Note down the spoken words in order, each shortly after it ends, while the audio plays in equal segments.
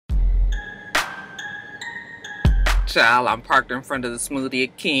Child, I'm parked in front of the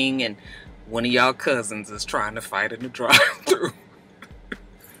Smoothie King and one of y'all cousins is trying to fight in the drive-thru.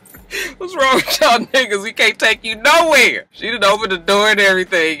 What's wrong with y'all niggas? We can't take you nowhere. She done opened the door and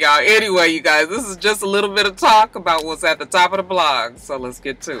everything, y'all. Anyway, you guys, this is just a little bit of talk about what's at the top of the blog. So let's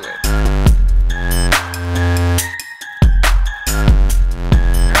get to it.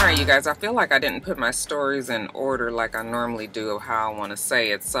 Alright, you guys, I feel like I didn't put my stories in order like I normally do of how I want to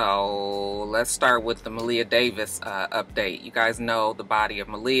say it. So let's start with the Malia Davis update. You guys know the body of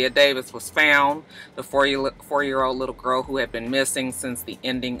Malia Davis was found, the four-year-old little girl who had been missing since the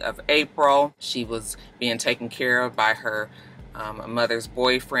ending of April. She was being taken care of by her mother's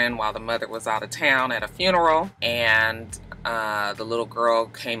boyfriend while the mother was out of town at a funeral, and the little girl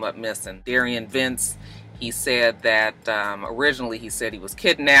came up missing. Darian Vince, he said that originally he said he was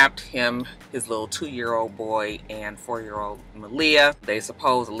kidnapped, him, his little 2-year-old boy, and 4-year-old Malia. They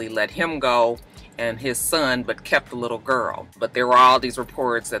supposedly let him go and his son, but kept the little girl. But there were all these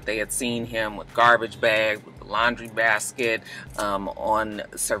reports that they had seen him with garbage bag, with the laundry basket, on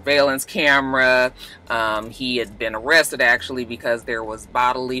surveillance camera. He had been arrested actually because there was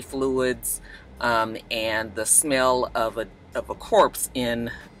bodily fluids and the smell of a corpse in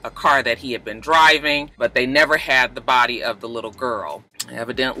a car that he had been driving, but they never had the body of the little girl.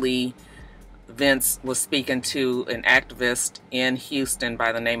 Evidently, Vince was speaking to an activist in Houston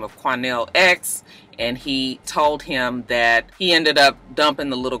by the name of xoxo, and he told him that he ended up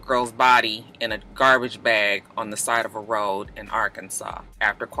dumping the little girl's body in a garbage bag on the side of a road in Arkansas.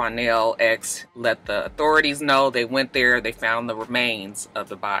 After xoxo let the authorities know, they went there, they found the remains of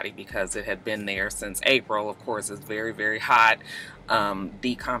the body because it had been there since April. Of course, it's very, very hot.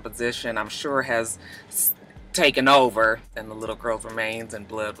 Decomposition, I'm sure, has taken over, and the little girl's remains and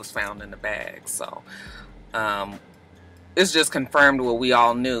blood was found in the bag. So it's just confirmed what we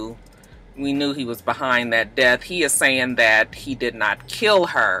all knew. We knew he was behind that death. He is saying that he did not kill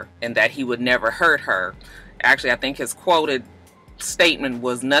her and that he would never hurt her. Actually, I think his quoted statement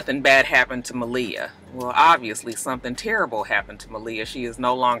was, "Nothing bad happened to Malia." Well, obviously something terrible happened to Malia. She is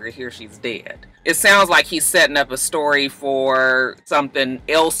no longer here. She's dead. It sounds like he's setting up a story for something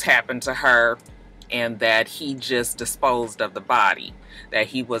else happened to her and that he just disposed of the body, that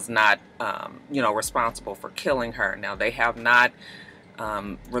he was not, responsible for killing her. Now, they have not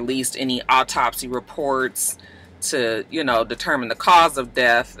released any autopsy reports to, determine the cause of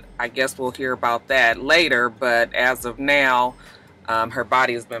death. I guess we'll hear about that later, but as of now, her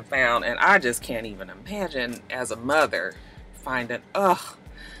body has been found, and I just can't even imagine as a mother finding,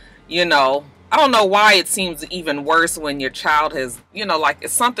 I don't know why it seems even worse when your child has, like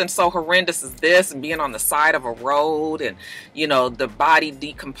it's something so horrendous as this and being on the side of a road and, the body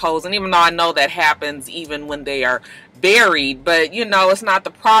decomposing, even though I know that happens even when they are buried, but, it's not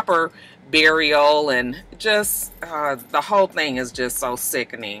the proper burial, and just the whole thing is just so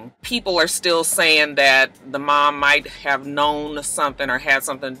sickening. People are still saying that the mom might have known something or had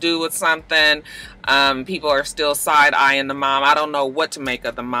something to do with something. People are still side-eyeing the mom. I don't know what to make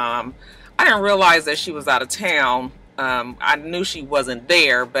of the mom. I didn't realize that she was out of town. I knew she wasn't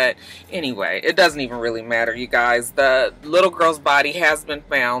there, but anyway, it doesn't even really matter, you guys. The little girl's body has been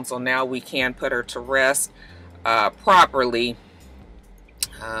found, so now we can put her to rest properly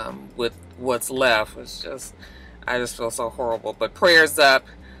with what's left. I just feel so horrible, but prayers up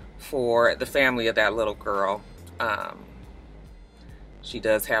for the family of that little girl. She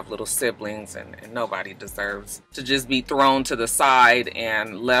does have little siblings, and nobody deserves to just be thrown to the side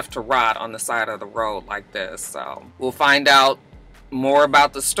and left to rot on the side of the road like this. So we'll find out more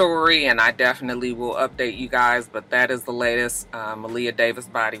about the story, and I definitely will update you guys, but that is the latest. Malia Davis'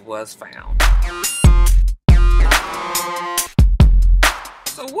 body was found.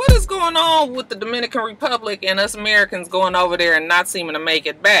 So what is going on with the Dominican Republic and us Americans going over there and not seeming to make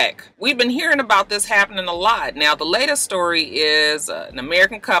it back? We've been hearing about this happening a lot. Now, the latest story is an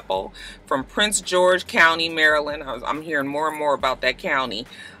American couple from Prince George County, Maryland. I'm hearing more and more about that county.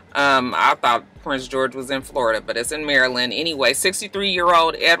 I thought Prince George was in Florida, but it's in Maryland. Anyway,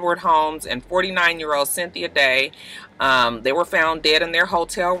 63-year-old Edward Holmes and 49-year-old Cynthia Day, they were found dead in their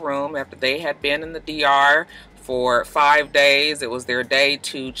hotel room after they had been in the DR for 5 days. It was their day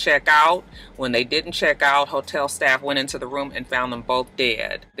to check out. When they didn't check out, hotel staff went into the room and found them both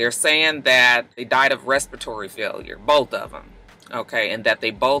dead. They're saying that they died of respiratory failure, both of them, okay, and that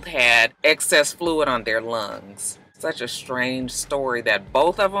they both had excess fluid on their lungs. Such a strange story that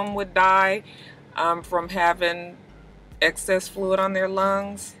both of them would die from having excess fluid on their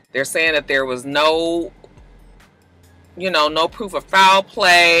lungs. They're saying that there was no proof of foul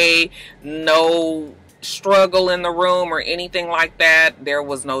play, no struggle in the room or anything like that. There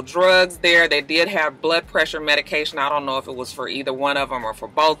was no drugs there. They did have blood pressure medication. I don't know if it was for either one of them or for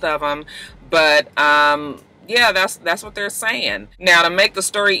both of them, but yeah, that's what they're saying. Now, to make the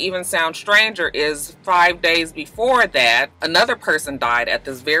story even sound stranger is 5 days before that, another person died at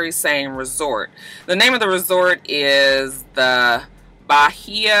this very same resort. The name of the resort is the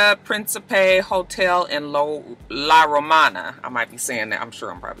Bahia Principe Hotel in La Romana. I might be saying that. I'm sure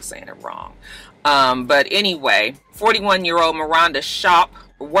I'm probably saying it wrong. But anyway, 41-year-old Miranda Shop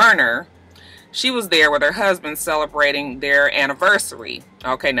Werner, she was there with her husband celebrating their anniversary.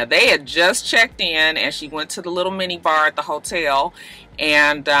 Okay, now they had just checked in, and she went to the little mini bar at the hotel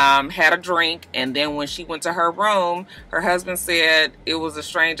and had a drink. And then when she went to her room, her husband said it was the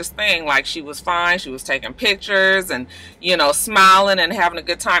strangest thing. Like, she was fine, she was taking pictures and, you know, smiling and having a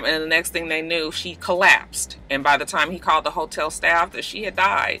good time, and the next thing they knew, she collapsed. And by the time he called the hotel staff, that she had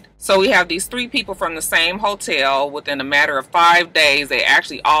died. So we have these 3 people from the same hotel within a matter of 5 days. They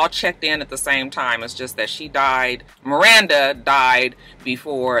actually all checked in at the same time. It's just that she died, Miranda died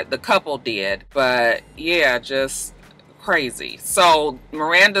before the couple did. But yeah, just crazy. So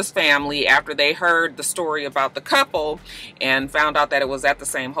Miranda's family, after they heard the story about the couple and found out that it was at the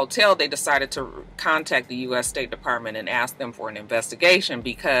same hotel, they decided to contact the U.S. State Department and ask them for an investigation,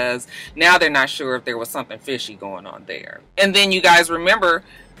 because now they're not sure if there was something fishy going on there. And then you guys remember,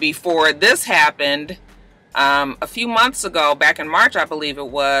 before this happened, a few months ago, back in March, I believe it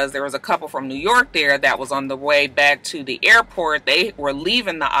was, there was a couple from New York there that was on the way back to the airport. They were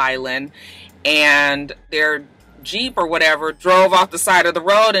leaving the island, and their Jeep or whatever drove off the side of the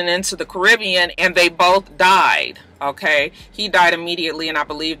road and into the Caribbean, and they both died. Okay, he died immediately, and I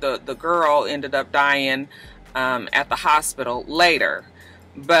believe the girl ended up dying at the hospital later.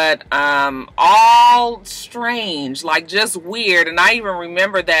 But all strange, like just weird. And I even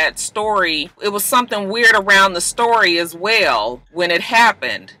remember that story. It was something weird around the story as well when it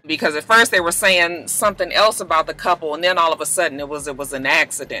happened, because at first they were saying something else about the couple, and then all of a sudden it was an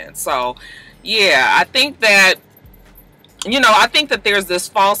accident. So yeah, I think that, you know, I think that there's this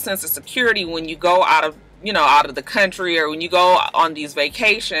false sense of security when you go out of the country, or when you go on these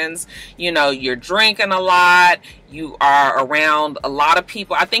vacations. You know, you're drinking a lot, you are around a lot of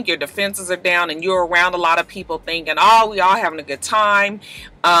people. I think your defenses are down, and you're around a lot of people thinking, oh, we all having a good time.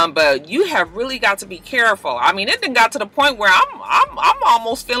 But you have really got to be careful. I mean, it done got to the point where I'm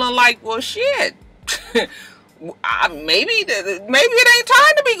almost feeling like, well, shit. Maybe it ain't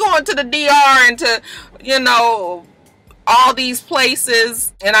time to be going to the DR and to, you know, all these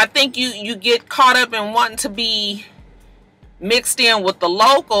places. And I think you get caught up in wanting to be mixed in with the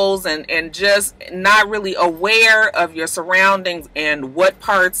locals and just not really aware of your surroundings and what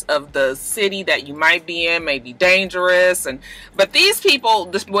parts of the city that you might be in may be dangerous. But these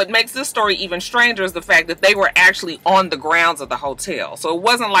people, what makes this story even stranger is the fact that they were actually on the grounds of the hotel. So it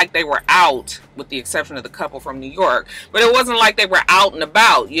wasn't like they were out, with the exception of the couple from New York, but it wasn't like they were out and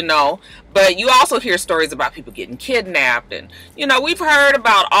about, you know. But you also hear stories about people getting kidnapped, and, you know, we've heard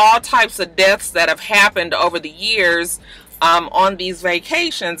about all types of deaths that have happened over the years on these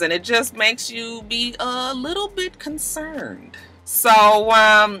vacations, and it just makes you be a little bit concerned. So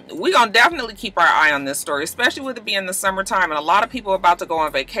we're gonna definitely keep our eye on this story, especially with it being the summertime and a lot of people are about to go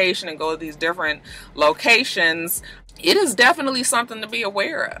on vacation and go to these different locations. It is definitely something to be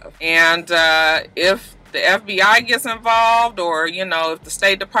aware of. And if the FBI gets involved, or, you know, if the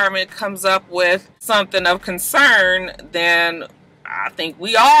State Department comes up with something of concern, then I think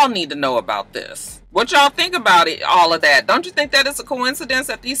we all need to know about this. What y'all think about it, all of that? Don't you think that it's a coincidence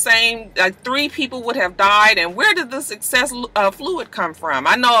that these same, like, 3 people would have died? And where did this excess fluid come from?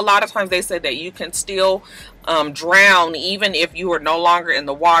 I know a lot of times they say that you can still drown even if you are no longer in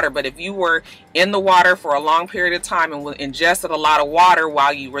the water. But if you were in the water for a long period of time and ingested a lot of water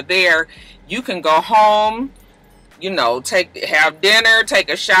while you were there, you can go home, you know, have dinner, take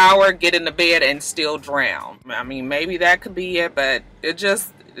a shower, get into bed, and still drown. I mean, maybe that could be it, but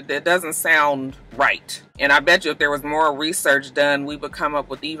it doesn't sound right. And I bet you if there was more research done, we would come up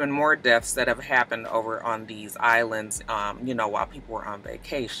with even more deaths that have happened over on these islands, you know, while people were on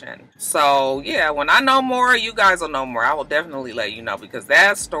vacation. So yeah, when I know more, you guys will know more. I will definitely let you know, because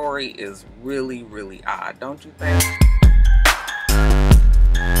that story is really, really odd, don't you think?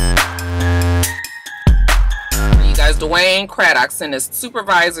 You guys, Dwayne Craddock sent his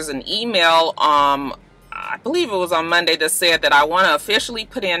supervisors an email, I believe it was on Monday, that said that I want to officially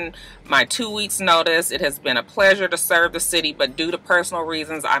put in my 2 weeks notice. It has been a pleasure to serve the city, but due to personal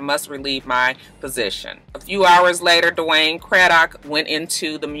reasons, I must relieve my position. A few hours later, Dwayne Craddock went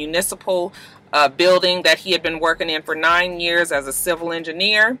into the municipal building that he had been working in for 9 years as a civil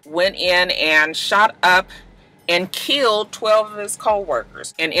engineer, went in and shot up and killed 12 of his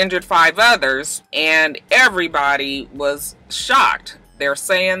co-workers and injured 5 others, and everybody was shocked. They're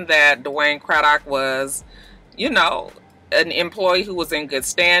saying that Dwayne Craddock was, you know, an employee who was in good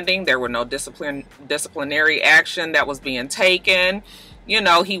standing. There were no disciplinary action that was being taken. You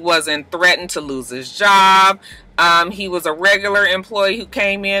know, he wasn't threatened to lose his job. He was a regular employee who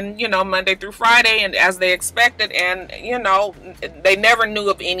came in, you know, Monday through Friday, and as they expected, and, you know, they never knew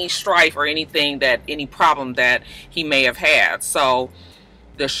of any strife or anything any problem that he may have had. So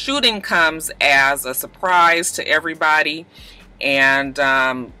the shooting comes as a surprise to everybody, and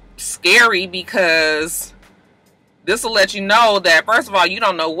scary, because this will let you know that, first of all, you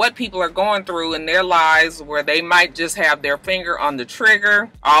don't know what people are going through in their lives, where they might just have their finger on the trigger.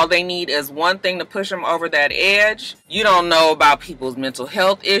 All they need is one thing to push them over that edge. You don't know about people's mental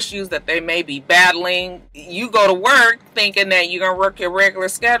health issues that they may be battling. You go to work thinking that you're going to work your regular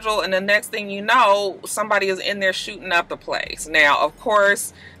schedule, and the next thing you know, somebody is in there shooting up the place. Now, of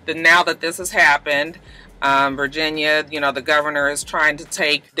course, now that this has happened, Virginia, you know, the governor is trying to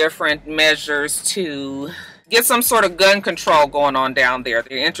take different measures to get some sort of gun control going on down there.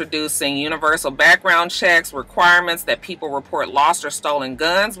 They're introducing universal background checks, requirements that people report lost or stolen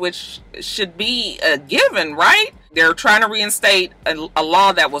guns, which should be a given, right? They're trying to reinstate a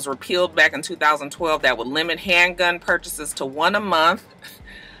law that was repealed back in 2012 that would limit handgun purchases to 1 a month.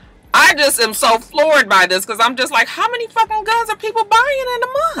 I just am so floored by this, because I'm just like, how many fucking guns are people buying in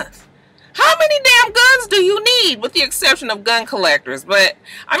a month? How many damn guns do you need, with the exception of gun collectors? But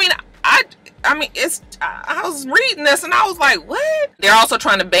I mean, I was reading this and I was like, what? They're also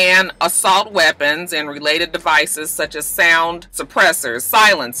trying to ban assault weapons and related devices such as sound suppressors,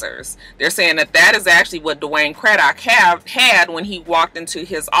 silencers. They're saying that is actually what Dwayne Craddock had when he walked into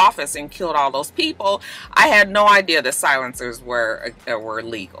his office and killed all those people. I had no idea that silencers were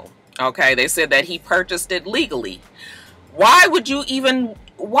legal. Okay, they said that he purchased it legally. Why would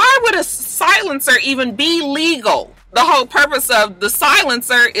a silencer even be legal? The whole purpose of the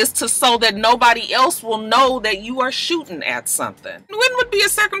silencer is so that nobody else will know that you are shooting at something. When would be a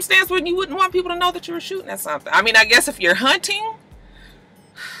circumstance when you wouldn't want people to know that you were shooting at something? I mean, I guess if you're hunting,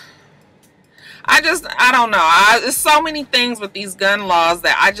 I don't know. There's so many things with these gun laws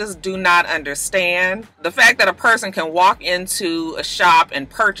that I just do not understand. The fact that a person can walk into a shop and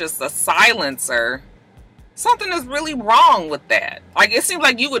purchase a silencer, something is really wrong with that. Like, it seems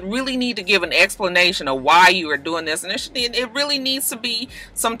like you would really need to give an explanation of why you are doing this, and it really needs to be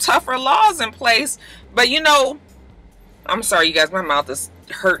some tougher laws in place. But you know, I'm sorry you guys, my mouth is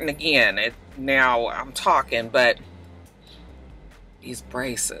hurting again. Now I'm talking, but these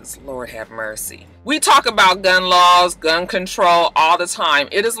braces, Lord have mercy. We talk about gun laws, gun control all the time.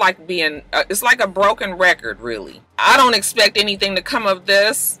 It is like it's like a broken record, really. I don't expect anything to come of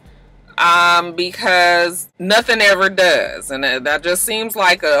this, because nothing ever does, and that just seems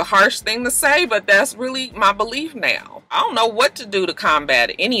like a harsh thing to say, but that's really my belief now. I don't know what to do to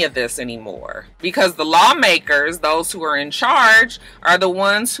combat any of this anymore, because the lawmakers, those who are in charge, are the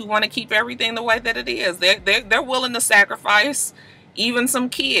ones who want to keep everything the way that it is. They're willing to sacrifice even some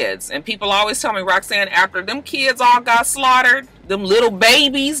kids. And people always tell me, Roxanne, after them kids all got slaughtered, them little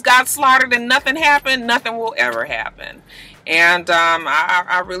babies got slaughtered and nothing happened, nothing will ever happen. And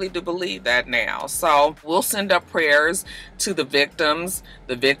I really do believe that now. So we'll send up prayers to the victims'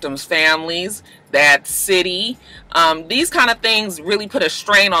 families, that city. These kind of things really put a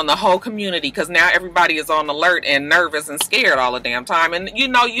strain on the whole community, because now everybody is on alert and nervous and scared all the damn time. And you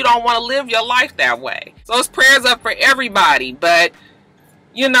know, you don't want to live your life that way. So it's prayers up for everybody. But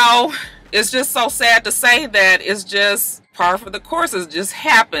you know, it's just so sad to say that it's just par for the course. It just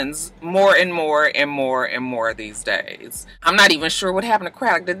happens more and more and more and more these days. I'm not even sure what happened to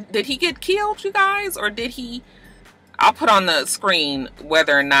Craddock. Did he get killed, you guys? Or did he... I'll put on the screen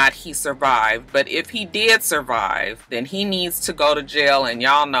whether or not he survived. But if he did survive, then he needs to go to jail. And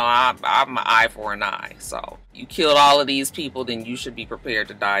y'all know I'm an eye for an eye. So you killed all of these people, then you should be prepared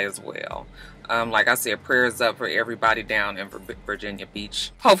to die as well. Like I said, prayers up for everybody down in Virginia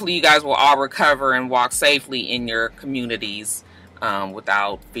Beach. Hopefully you guys will all recover and walk safely in your communities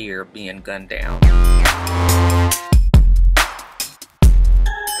without fear of being gunned down.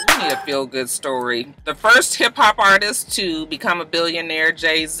 We need a feel-good story. The first hip-hop artist to become a billionaire,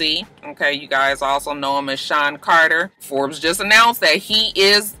 Jay-Z. Okay, you guys also know him as Sean Carter. Forbes just announced that he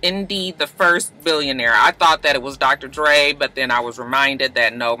is indeed the first billionaire. I thought that it was Dr. Dre, but then I was reminded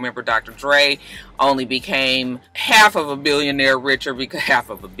that no, remember Dr. Dre only became half of a billionaire richer, because half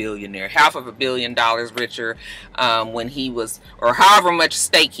of $1 billion richer when he was, or however much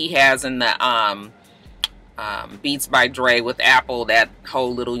stake he has in the Beats by Dre with Apple, that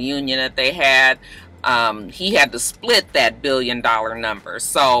whole little union that they had. He had to split that $1 billion number,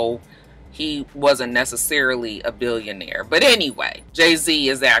 so he wasn't necessarily a billionaire. But anyway, Jay-Z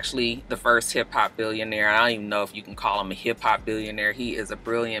is actually the first hip-hop billionaire. I don't even know if you can call him a hip-hop billionaire. He is a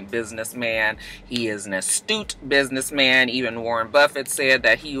brilliant businessman. He is an astute businessman. Even Warren Buffett said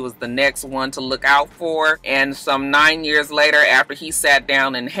that he was the next one to look out for. And some 9 years later, after he sat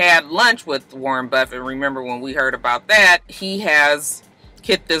down and had lunch with Warren Buffett, remember when we heard about that, he has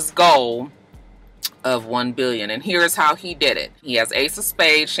hit this goal of $1 billion, and here's how he did it. He has Ace of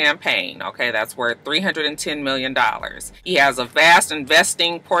Spades champagne, okay, that's worth $310 million. He has a vast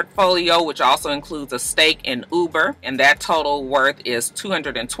investing portfolio, which also includes a stake in Uber, and that total worth is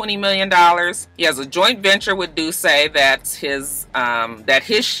 $220 million. He has a joint venture with Duce that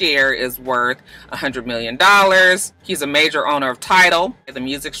his share is worth $100 million. He's a major owner of Tidal, the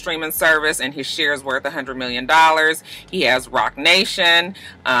music streaming service, and his share is worth $100 million. He has Rock Nation,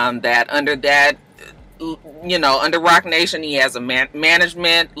 under Rock Nation, he has a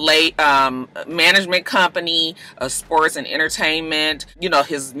management company, a sports and entertainment,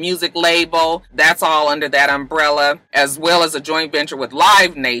 his music label. That's all under that umbrella, as well as a joint venture with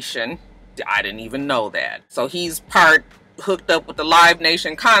Live Nation. I didn't even know that. So he's hooked up with the Live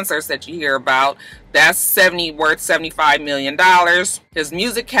Nation concerts that you hear about. That's worth $75 million. His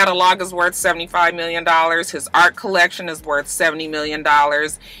music catalog is worth $75 million. His art collection is worth $70 million.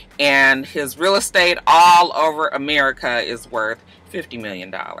 And his real estate all over America is worth $50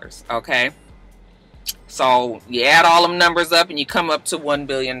 million. Okay? So you add all them numbers up and you come up to $1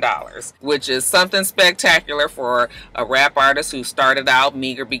 billion, which is something spectacular for a rap artist who started out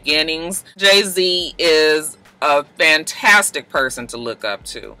meager beginnings. Jay-Z is a fantastic person to look up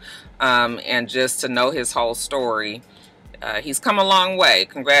to, and just to know his whole story. He's come a long way.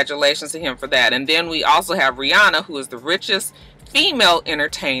 Congratulations to him for that. And then we also have Rihanna, who is the richest female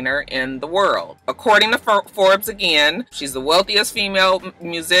entertainer in the world. According to Forbes again, she's the wealthiest female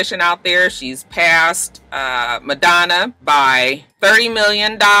musician out there. She's passed Madonna by $30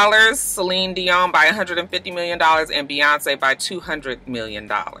 million, Celine Dion by $150 million, and Beyonce by $200 million.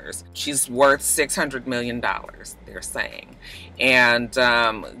 She's worth $600 million, they're saying. And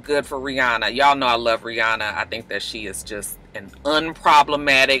good for Rihanna. Y'all know I love Rihanna. I think that she is just an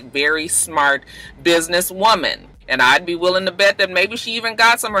unproblematic, very smart businesswoman. And I'd be willing to bet that maybe she even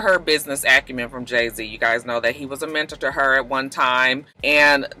got some of her business acumen from Jay-Z. You guys know that he was a mentor to her at one time.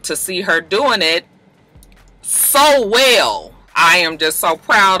 And to see her doing it so well, I am just so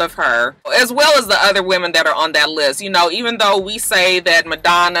proud of her, as well as the other women that are on that list. Even though we say that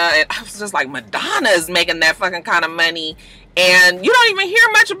Madonna, and I was just like, Madonna is making that fucking kind of money, and you don't even hear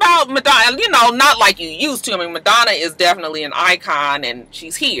much about Madonna, not like you used to. I mean, Madonna is definitely an icon, and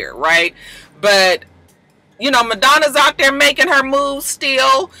she's here, right? But Madonna's out there making her moves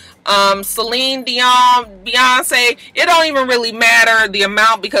still. Celine Dion, Beyonce, it don't even really matter the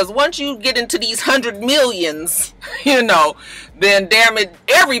amount, because once you get into these 100 millions, then damn it,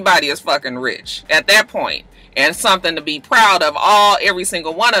 everybody is fucking rich at that point. And something to be proud of, every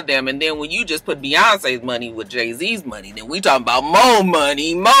single one of them. And then when you just put Beyonce's money with Jay-Z's money, then we talking about more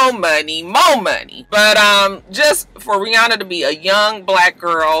money, more money, more money. But just for Rihanna to be a young black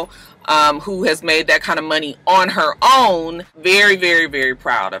girl who has made that kind of money on her own, very, very, very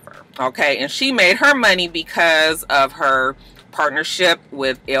proud of her. Okay, and she made her money because of her partnership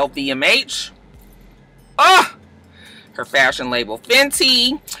with LVMH. Her fashion label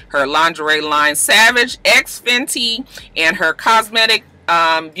Fenty, her lingerie line Savage X Fenty, and her cosmetic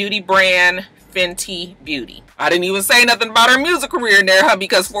beauty brand Fenty Beauty. I didn't even say nothing about her music career in there,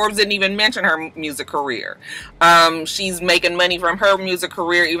 because Forbes didn't even mention her music career. She's making money from her music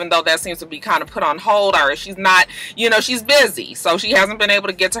career, even though that seems to be kind of put on hold, or she's not, she's busy. So she hasn't been able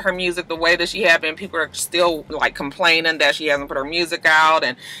to get to her music the way that she had been. People are still like complaining that she hasn't put her music out,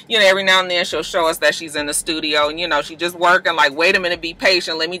 and every now and then she'll show us that she's in the studio, and she just working like, wait a minute, be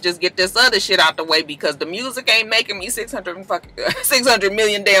patient, let me just get this other shit out the way, because the music ain't making me $600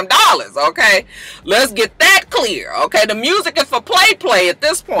 million damn dollars. Okay, let's get that clear, okay? The music is for play at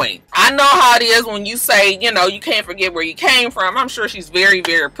this point. I know how it is when you say, you know, you can't forget where you came from. I'm sure she's very,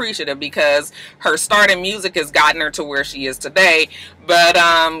 very appreciative because her start in music has gotten her to where she is today. But,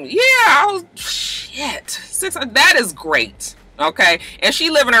 yeah, shit, that is great. Okay, and she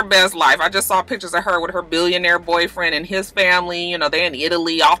living her best life. I just saw pictures of her with her billionaire boyfriend and his family. You know, they're in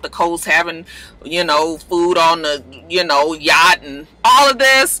Italy off the coast having, you know, food on the, you know, yacht and all of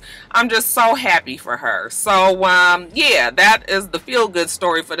this. I'm just so happy for her. So, yeah, that is the feel-good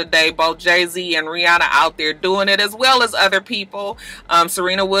story for today. Both Jay-Z and Rihanna out there doing it, as well as other people.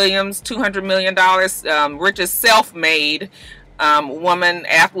 Serena Williams, $200 million, richest self-made woman,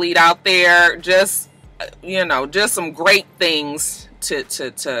 athlete out there. Just, you know, just some great things to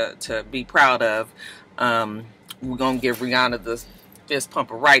be proud of. We're gonna give Rihanna the fist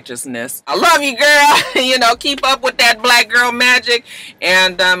pump of righteousness. I love you, girl. You know, keep up with that black girl magic.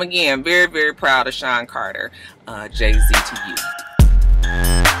 And again, very, very proud of Sean Carter. Jay-Z to you.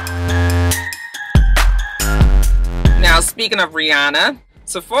 Now, speaking of Rihanna,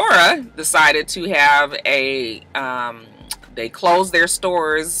 Sephora decided to have a they closed their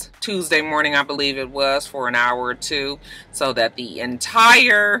stores Tuesday morning, I believe it was, for an hour or two, so that the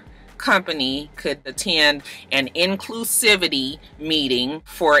entire company could attend an inclusivity meeting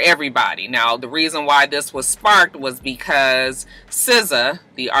for everybody. Now, the reason why this was sparked was because SZA,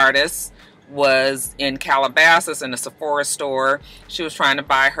 the artist, was in Calabasas in a Sephora store. She was trying to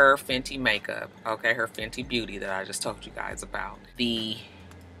buy her Fenty makeup, okay, her Fenty Beauty that I just told you guys about. The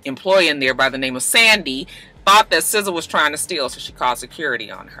employee in there by the name of Sandy thought that SZA was trying to steal, so she called security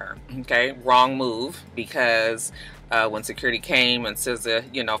on her. Okay, wrong move, because when security came and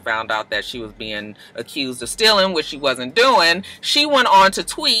SZA, you know, found out that she was being accused of stealing, which she wasn't doing, she went on to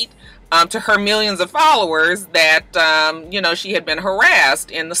tweet to her millions of followers that, you know, she had been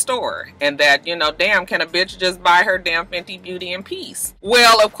harassed in the store and that, you know, damn, can a bitch just buy her damn Fenty Beauty in peace?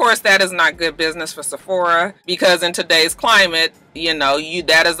 Well, of course, that is not good business for Sephora, because in today's climate, you know,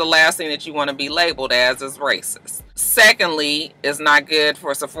 that is the last thing that you want to be labeled as is racist. Secondly, it's not good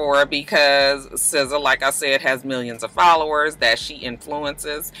for Sephora because SZA, like I said, has millions of followers that she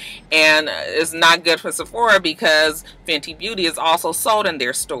influences. And it's not good for Sephora because Fenty Beauty is also sold in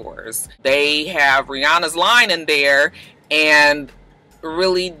their stores. They have Rihanna's line in there and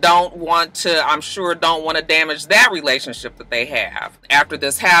really don't want to, I'm sure, don't want to damage that relationship that they have. After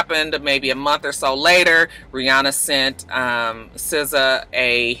this happened, maybe a month or so later, Rihanna sent SZA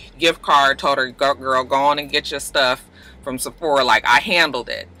a gift card, told her, girl, go on and get your stuff from Sephora, like I handled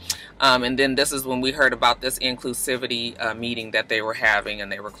it. And then this is when we heard about this inclusivity meeting that they were having,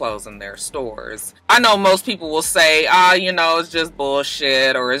 and they were closing their stores. I know most people will say, you know, it's just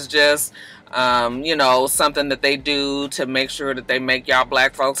bullshit, or it's just you know, something that they do to make sure that they make y'all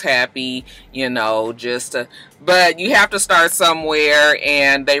black folks happy, you know, just to, but you have to start somewhere,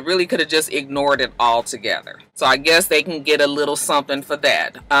 and they really could have just ignored it altogether. So I guess they can get a little something for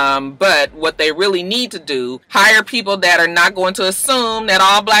that. But what they really need to do, hire people that are not going to assume that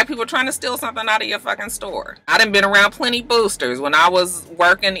all black people are trying to steal something out of your fucking store. I done been around plenty boosters. When I was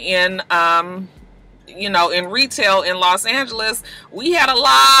working in you know, in retail in Los Angeles, we had a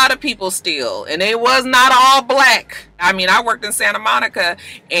lot of people steal, and it was not all black. I mean, I worked in Santa Monica,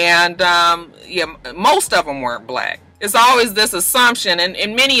 and yeah, most of them weren't black. It's always this assumption,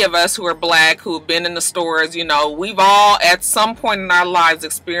 and many of us who are black, who've been in the stores, you know, we've all at some point in our lives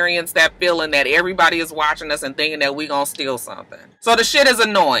experienced that feeling that everybody is watching us and thinking that we're gonna steal something. So the shit is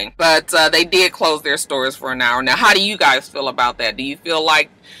annoying, but they did close their stores for an hour. Now, how do you guys feel about that? Do you feel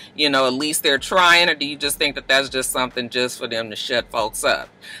like, you know, at least they're trying, or do you just think that that's just something just for them to shut folks up?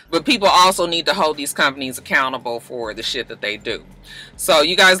 But people also need to hold these companies accountable for the shit that they do. So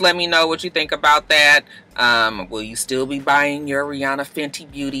you guys let me know what you think about that. Will you still be buying your Rihanna Fenty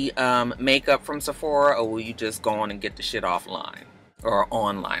Beauty makeup from Sephora, or will you just go on and get the shit offline? Or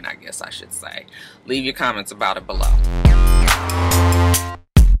online, I guess I should say. Leave your comments about it below.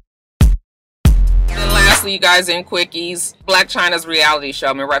 You guys, in quickies, Blac Chyna's reality show.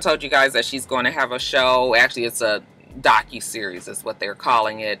 Remember I told you guys that she's going to have a show, actually it's a docu-series is what they're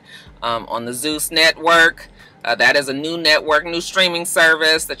calling it, on the Zeus network. That is a new network, new streaming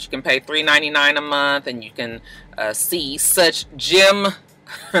service that you can pay $3.99 a month, and you can see such gem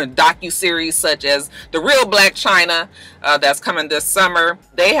docu-series such as The Real Blac Chyna that's coming this summer.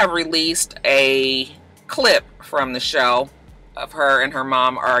 They have released a clip from the show of her and her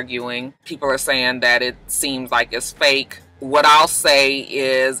mom arguing. People are saying that it seems like it's fake. What I'll say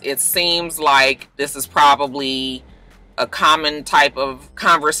is it seems like this is probably a common type of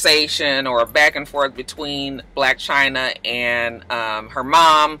conversation or back and forth between Blac Chyna and her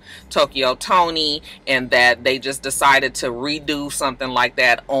mom, Tokyo Toni, and that they just decided to redo something like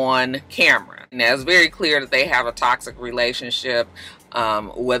that on camera. Now, it's very clear that they have a toxic relationship,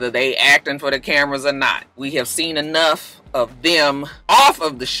 whether they acting for the cameras or not. We have seen enough of them off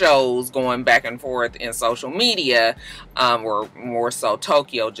of the shows going back and forth in social media, or more so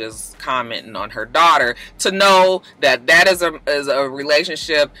Tokyo just commenting on her daughter, to know that that is a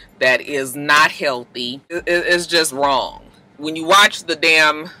relationship that is not healthy. It's just wrong. When you watch the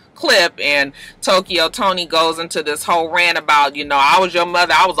damn clip and Tokyo Toni goes into this whole rant about, you know, I was your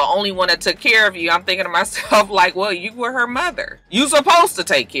mother, I was the only one that took care of you, I'm thinking to myself, like, well, you were her mother. You supposed to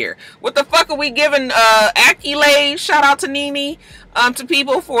take care. What the fuck are we giving accolades, shout out to Nene, to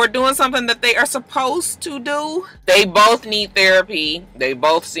people for doing something that they are supposed to do? They both need therapy. They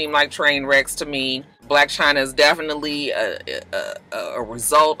both seem like train wrecks to me. Blac Chyna is definitely a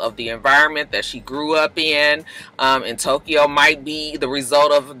result of the environment that she grew up in, and Tokyo might be the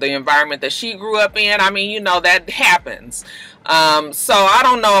result of the environment that she grew up in. I mean, you know, that happens. So I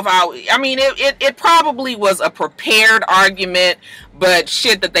don't know if I mean, it probably was a prepared argument, but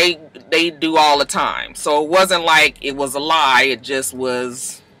shit that they do all the time. So it wasn't like it was a lie. It just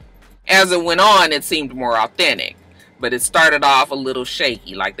was, as it went on, it seemed more authentic. But it started off a little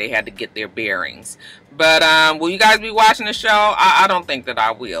shaky, like they had to get their bearings. But will you guys be watching the show? I don't think that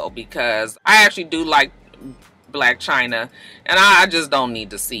I will, because I actually do like Blac Chyna, and I just don't need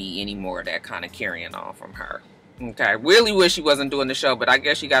to see any more of that kind of carrying on from her. Okay, I really wish she wasn't doing the show, but I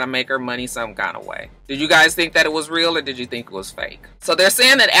guess you got to make her money some kind of way. Did you guys think that it was real, or did you think it was fake? So they're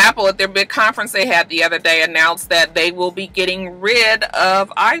saying that Apple, at their big conference they had the other day, announced that they will be getting rid of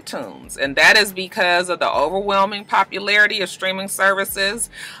iTunes. And that is because of the overwhelming popularity of streaming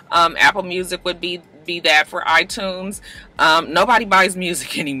services. Apple Music would be that for iTunes. Nobody buys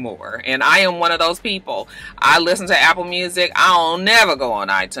music anymore, and I am one of those people. I listen to Apple Music. I don't never go on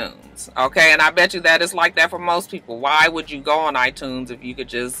iTunes, okay? And I bet you that is like that for most people. Why would you go on iTunes if you could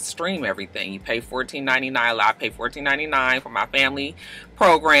just stream everything? You pay $14.99. I pay $14.99 for my family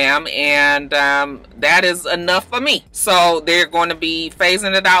program, and that is enough for me. So they're going to be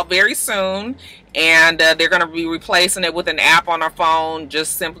phasing it out very soon, and they're going to be replacing it with an app on our phone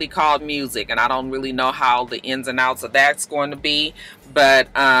just simply called Music. And I don't really know how the ins and outs of that's going to be, but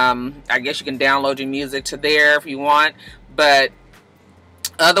I guess you can download your music to there if you want. But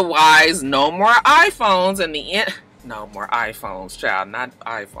otherwise, no more iPhones, and no more iPhones, child, not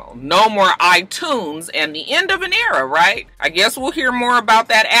iPhone. No more iTunes, and the end of an era, right? I guess we'll hear more about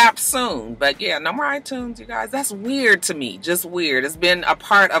that app soon. But yeah, no more iTunes, you guys. That's weird to me. Just weird. It's been a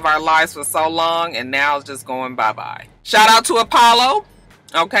part of our lives for so long, and now it's just going bye-bye. Shout out to Apollo.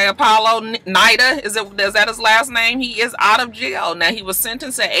 Okay, Apollo Nida, is that his last name? He is out of jail. Now, he was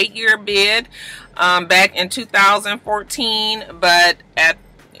sentenced to 8-year bid back in 2014, but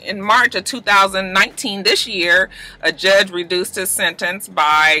in March of 2019, this year, a judge reduced his sentence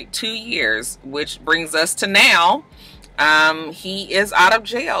by 2 years, which brings us to now. He is out of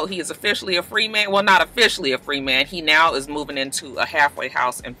jail. He is officially a free man. Well, not officially a free man. He now is moving into a halfway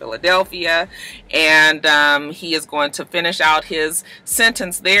house in Philadelphia, and he is going to finish out his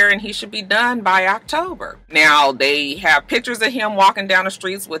sentence there, and he should be done by October. Now, they have pictures of him walking down the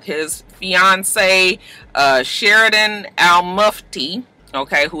streets with his fiance, Sheridan Al-Mufti,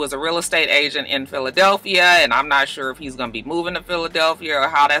 okay, who is a real estate agent in Philadelphia, and I'm not sure if he's going to be moving to Philadelphia or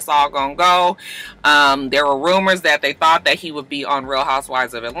how that's all going to go. There were rumors that they thought that he would be on Real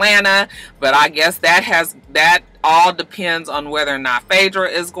Housewives of Atlanta, but I guess that all depends on whether or not Phaedra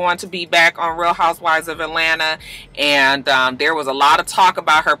is going to be back on Real Housewives of Atlanta. And there was a lot of talk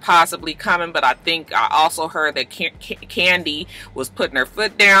about her possibly coming, but I think I also heard that Candy was putting her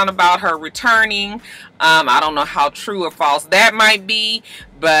foot down about her returning. I don't know how true or false that might be,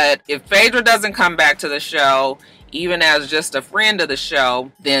 but if Phaedra doesn't come back to the show, even as just a friend of the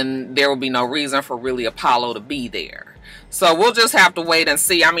show, then there will be no reason for really Apollo to be there. So we'll just have to wait and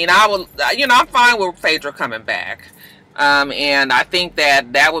see. I mean, I'm fine with Phaedra coming back. And I think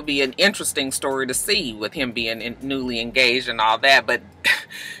that would be an interesting story to see with him being newly engaged and all that. But,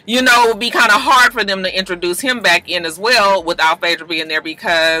 you know, it would be kind of hard for them to introduce him back in as well without Phaedra being there,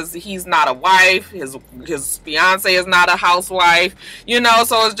 because he's not a wife. His fiance is not a housewife, you know,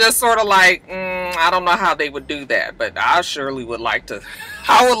 so it's just sort of like, I don't know how they would do that, but I surely would like to.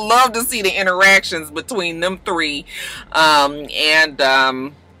 I would love to see the interactions between them three, and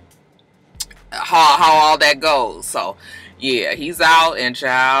how all that goes. So Yeah, he's out, and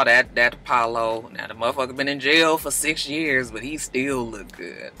child, that Apollo, now the motherfucker been in jail for 6 years, but he still look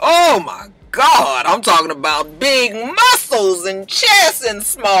good. Oh my God, I'm talking about big muscles and chest and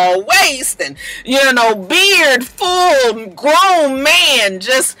small waist and, you know, beard, full grown man,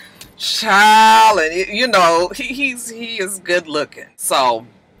 just child, and you know, he is good looking. So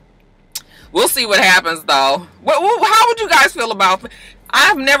we'll see what happens though. How would you guys feel about,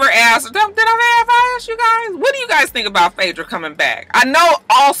 I've never asked, did I ask you guys? What do you guys think about Phaedra coming back? I know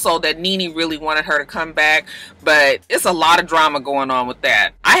also that Nene really wanted her to come back, but it's a lot of drama going on with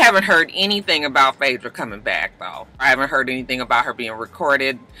that. I haven't heard anything about Phaedra coming back though. I haven't heard anything about her being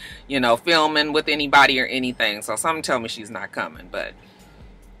recorded, you know, filming with anybody or anything. So something tell me she's not coming, but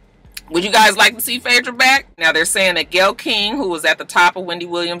would you guys like to see Phaedra back? Now they're saying that Gayle King, who was at the top of Wendy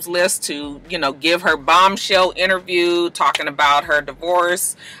Williams' list to, you know, give her bombshell interview talking about her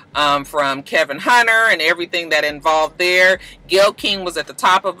divorce from Kevin Hunter and everything that involved there. Gayle King was at the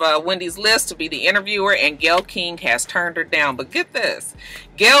top of Wendy's list to be the interviewer, and Gayle King has turned her down. But get this,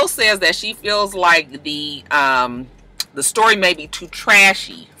 Gayle says that she feels like the story may be too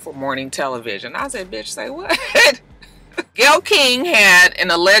trashy for morning television. I said, bitch, say what? Gayle King had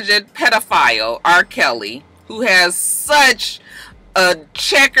an alleged pedophile, R. Kelly, who has such a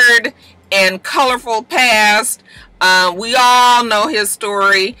checkered and colorful past. We all know his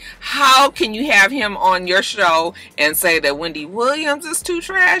story. How can you have him on your show and say that Wendy Williams is too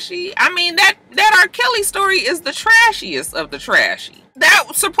trashy? I mean, that R. Kelly story is the trashiest of the trashy. That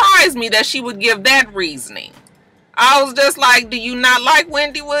surprised me that she would give that reasoning. I was just like, do you not like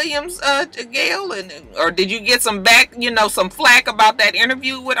Wendy Williams, Gayle? Or did you get some some flack about that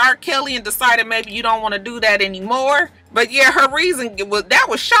interview with R. Kelly and decided maybe you don't want to do that anymore? But yeah, her reason, that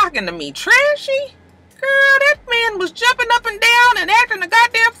was shocking to me. Trashy? Girl, that man was jumping up and down and acting a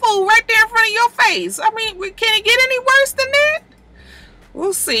goddamn fool right there in front of your face. I mean, can it get any worse than that?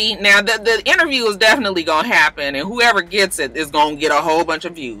 We'll see. Now, the interview is definitely going to happen, and whoever gets it is going to get a whole bunch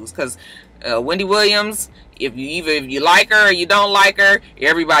of views, because Wendy Williams, if you like her or you don't like her,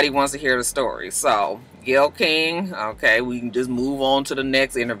 everybody wants to hear the story. So Gayle King, okay, we can just move on to the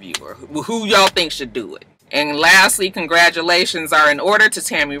next interviewer. Who y'all think should do it? And lastly, congratulations are in order to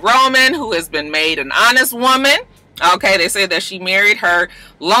Tammy Roman, who has been made an honest woman. Okay, they said that she married her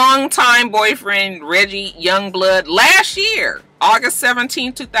longtime boyfriend, Reggie Youngblood, last year, August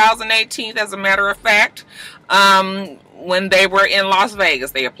 17, 2018, as a matter of fact. When they were in Las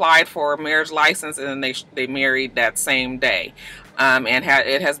Vegas, they applied for a marriage license, and they married that same day. And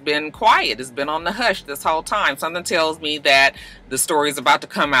it has been quiet. It's been on the hush this whole time. Something tells me that the story is about to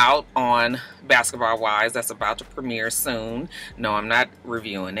come out on Basketball Wives. That's about to premiere soon. No, I'm not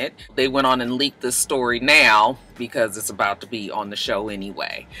reviewing it. They went on and leaked this story now because it's about to be on the show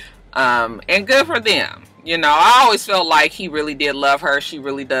anyway. And good for them. You know, I always felt like he really did love her. She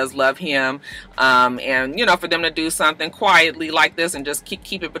really does love him. And, you know, for them to do something quietly like this and just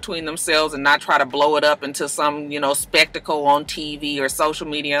keep it between themselves and not try to blow it up into some, you know, spectacle on TV or social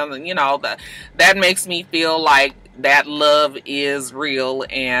media, you know, that makes me feel like that love is real,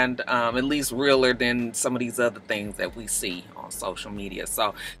 and at least realer than some of these other things that we see on social media.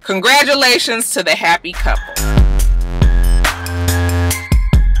 So congratulations to the happy couple.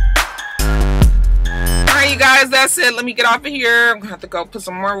 You guys, that's it. Let me get off of here. I'm gonna have to go put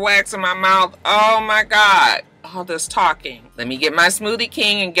some more wax in my mouth. Oh my God, all this talking. Let me get my Smoothie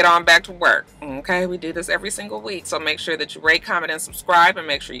King and get on back to work. Okay, we do this every single week, so make sure that you rate, comment, and subscribe, and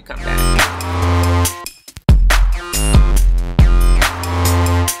make sure you come back.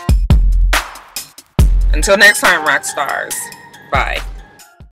 Until next time, rock stars. Bye.